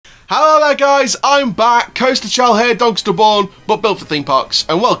Hello there guys, I'm back, Coaster Chal here, Dogster Born, but built for theme parks,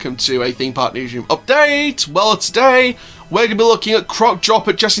 and welcome to a Theme Park Newsroom update. Well, today we're going to be looking at Croc Drop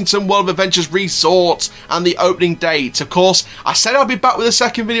at Chessington World of Adventures Resort and the opening date. Of course, I said I'd be back with a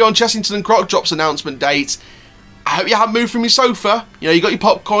second video on Chessington and Croc Drop's announcement date. I hope you haven't moved from your sofa. You know, you got your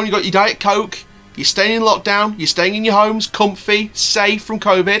popcorn, you got your Diet Coke, you're staying in lockdown, you're staying in your homes, comfy, safe from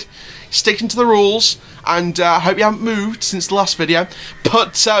COVID, sticking to the rules. And I hope you haven't moved since the last video.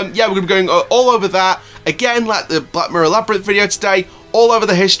 But yeah, we're going to be going all over that. Again, like the Black Mirror Labyrinth video today, all over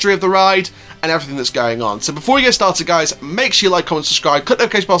the history of the ride and everything that's going on. So before we get started, guys, make sure you like, comment, subscribe, click the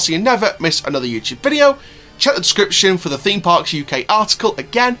notification bell so you never miss another YouTube video. Check the description for the Theme Parks UK article.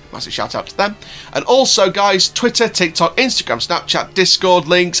 Again, massive shout out to them. And also, guys, Twitter, TikTok, Instagram, Snapchat, Discord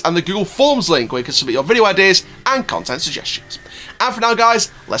links, and the Google Forms link where you can submit your video ideas and content suggestions. And for now,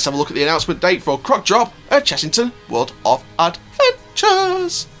 guys, let's have a look at the announcement date for Croc Drop at Chessington World of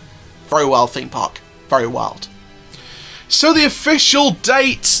Adventures. Very wild theme park. Very wild. So the official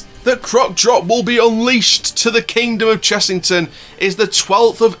date that Croc Drop will be unleashed to the Kingdom of Chessington is the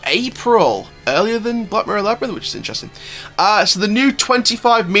 12th of April. Earlier than Black Mirror Labyrinth, which is interesting. So the new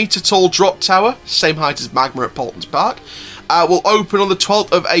 25-metre tall drop tower, same height as Magma at Paultons Park, will open on the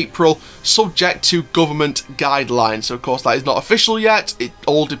 12th of April, subject to government guidelines. So, of course, that is not official yet. It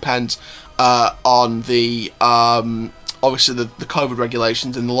all depends on the, obviously, the COVID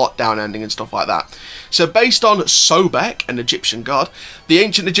regulations and the lockdown ending and stuff like that. So, based on Sobek, an Egyptian god, the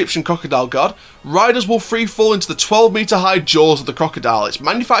ancient Egyptian crocodile god, riders will free fall into the 12-metre high jaws of the crocodile. It's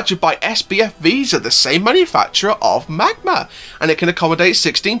manufactured by SBF Visa, the same manufacturer of Magma, and it can accommodate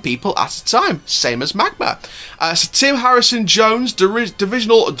 16 people at a time, same as Magma. So Tim Harrison-Jones,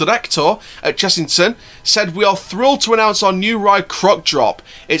 Divisional Director at Chessington, said, "We are thrilled to announce our new ride, Croc Drop.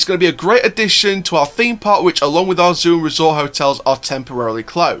 It's going to be a great addition to our theme park, which, along with our zoo and resort hotels, are temporarily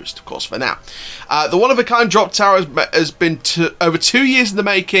closed," of course, for now. The one-of-a-kind drop tower has been over 2 years in the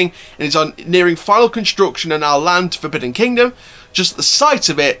making and is nearing final construction in our land, Forbidden Kingdom. Just at the sight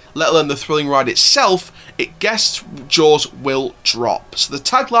of it, let alone the thrilling ride itself, guest jaws will drop. So the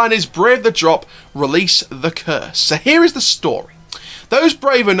tagline is, "Brave the drop, release the curse." So here is the story. Those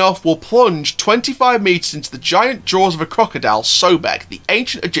brave enough will plunge 25 metres into the giant jaws of a crocodile, Sobek, the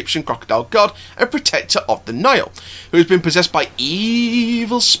ancient Egyptian crocodile god and protector of the Nile, who has been possessed by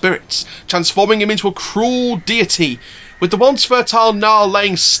evil spirits, transforming him into a cruel deity. With the once fertile Nile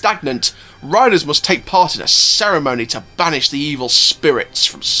laying stagnant, riders must take part in a ceremony to banish the evil spirits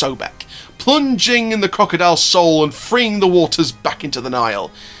from Sobek, plunging in the crocodile's soul and freeing the waters back into the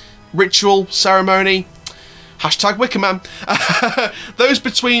Nile. Ritual, ceremony, hashtag Wickerman. Those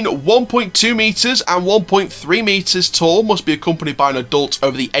between 1.2 metres and 1.3 metres tall must be accompanied by an adult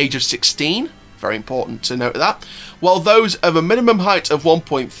over the age of 16. Very important to note that. While those of a minimum height of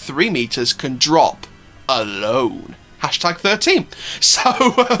 1.3 metres can drop alone. Hashtag 13.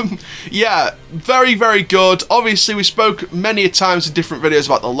 So, yeah, very, very good. Obviously, we spoke many a times in different videos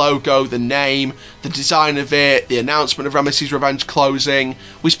about the logo, the name, the design of it, the announcement of Ramesses Revenge closing.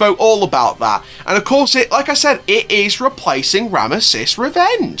 We spoke all about that. And of course, like I said, it is replacing Ramesses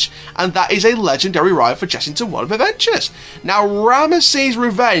Revenge. And that is a legendary ride for Chessington World of Adventures. Now, Ramesses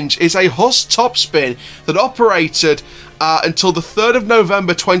Revenge is a Huss topspin that operated until the 3rd of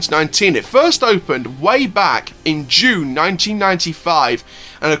November 2019. It first opened way back in June 1995,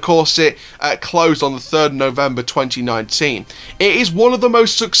 and of course it closed on the 3rd of November 2019. It is one of the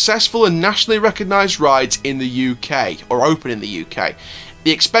most successful and nationally recognised rides in the UK, or open in the UK.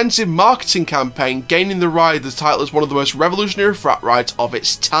 The expensive marketing campaign gaining the ride the title as one of the most revolutionary frat rides of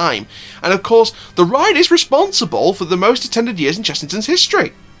its time. And of course, the ride is responsible for the most attended years in Chessington's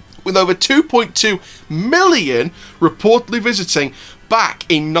history, with over 2.2 million reportedly visiting back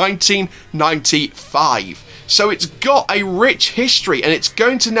in 1995. So it's got a rich history, and it's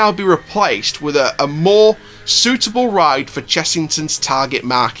going to now be replaced with a more suitable ride for Chessington's target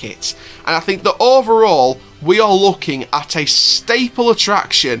market. And I think that overall, we are looking at a staple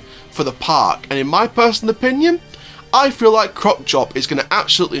attraction for the park. And in my personal opinion, I feel like Croc Drop is going to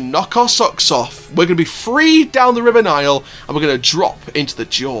absolutely knock our socks off. We're going to be freed down the River Nile, and we're going to drop into the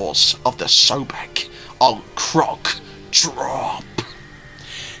jaws of the Sobek on Croc Drop.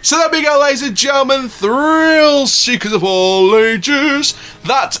 So there we go, ladies and gentlemen, thrill seekers of all ages.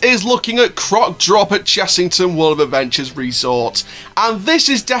 That is looking at Croc Drop at Chessington World of Adventures Resort. And this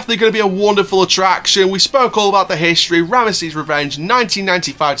is definitely going to be a wonderful attraction. We spoke all about the history, Ramesses Revenge,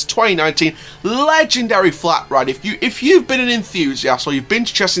 1995 to 2019, legendary flat ride. If you've been an enthusiast, or you've been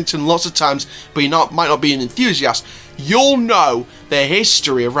to Chessington lots of times, but you might not be an enthusiast, you'll know the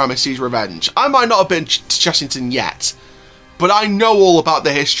history of Ramesses Revenge. I might not have been to Chessington yet, but I know all about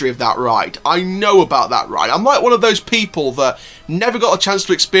the history of that ride. I know about that ride. I'm like one of those people that never got a chance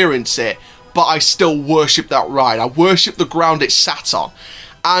to experience it, but I still worship that ride. I worship the ground it sat on.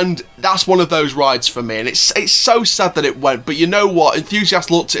 And that's one of those rides for me, and it's so sad that it went, but you know what, enthusiasts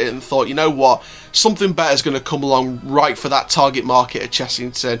looked at it and thought, you know what, something better is going to come along right for that target market at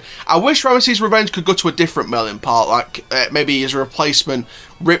Chessington. I wish Ramesses Revenge could go to a different milling part, like maybe as a replacement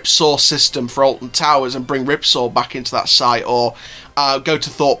Ripsaw system for Alton Towers and bring Ripsaw back into that site, or go to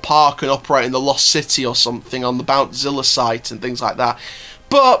Thorpe Park and operate in the Lost City or something on the Bountzilla site and things like that.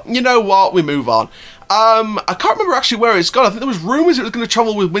 But, you know what, we move on. I can't remember actually where it's gone. I think there was rumours it was going to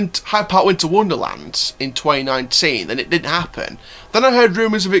travel with Hyde Park Winter Wonderland in 2019, and it didn't happen. Then I heard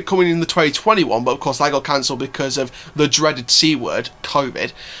rumours of it coming in the 2021, but of course that got cancelled because of the dreaded C word,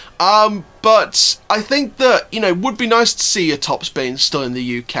 COVID. But I think that, you know, it would be nice to see a top spin still in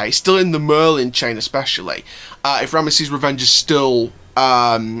the UK, still in the Merlin chain especially, if Ramesses Revenge is still,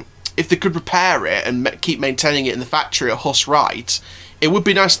 if they could repair it and keep maintaining it in the factory at Huss Rides, it would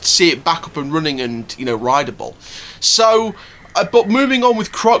be nice to see it back up and running and, you know, rideable. So, but moving on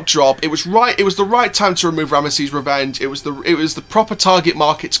with Croc Drop, it was the right time to remove Ramesses Revenge. It was the proper target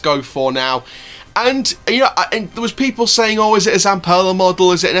market to go for now. And, you know, and there was people saying, oh, is it a Zamperla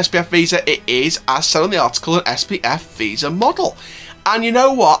model? Is it an SPF Visa? It is, as said on the article, an SPF Visa model. And you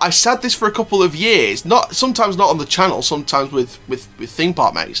know what? I said this for a couple of years, sometimes not on the channel, sometimes with theme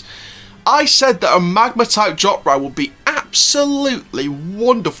park mates. I said that a magma type drop ride would be absolutely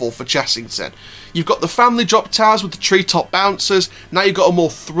wonderful for Chessington. You've got the family drop towers with the treetop bouncers. Now you've got a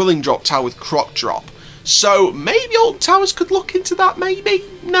more thrilling drop tower with Croc Drop. So maybe Alton Towers could look into that. Maybe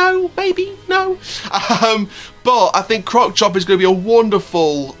no, maybe no. But I think Croc Drop is going to be a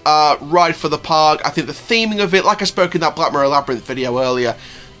wonderful ride for the park. I think the theming of it, like I spoke in that Black Mirror Labyrinth video earlier,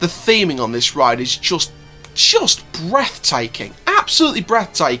 the theming on this ride is just breathtaking, absolutely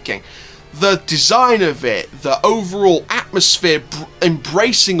breathtaking. The design of it, the overall atmosphere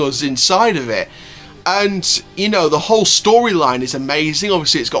embracing us inside of it, and, you know, the whole storyline is amazing.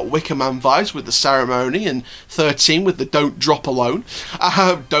 Obviously, it's got Wicker Man vibes with the ceremony, and 13 with the don't drop alone,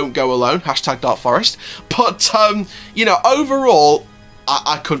 don't go alone, hashtag Dark Forest. But, you know, overall,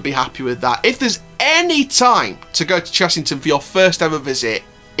 I couldn't be happy with that. If there's any time to go to Chessington for your first ever visit,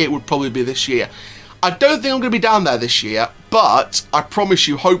 it would probably be this year. I don't think I'm going to be down there this year, but I promise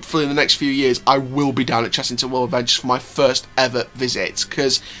you, hopefully in the next few years, I will be down at Chessington World Adventures for my first ever visit.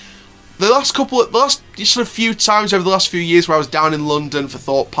 Because the last few times over the last few years where I was down in London for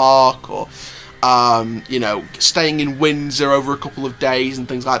Thorpe Park, or, you know, staying in Windsor over a couple of days and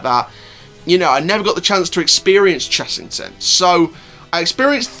things like that, you know, I never got the chance to experience Chessington. So I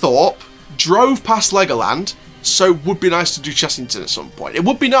experienced Thorpe, drove past Legoland. So it would be nice to do Chessington at some point. It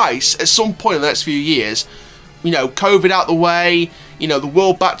would be nice at some point in the next few years, you know, COVID out the way, you know, the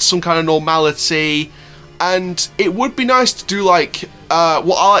world back to some kind of normality, and it would be nice to do like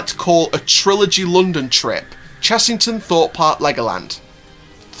what I like to call a trilogy London trip. Chessington, Thorpe Park, Legoland.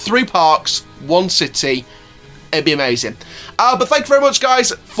 3 parks, 1 city. It'd be amazing. But thank you very much,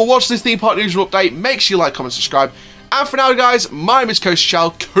 guys, for watching this Theme Park Newsroom update. Make sure you like, comment, subscribe. And for now, guys, my name is Coast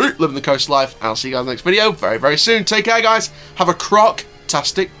Chal. Keep living the coast life, and I'll see you guys in the next video very, very soon. Take care, guys. Have a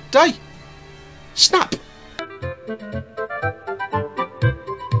croc-tastic day. Snap.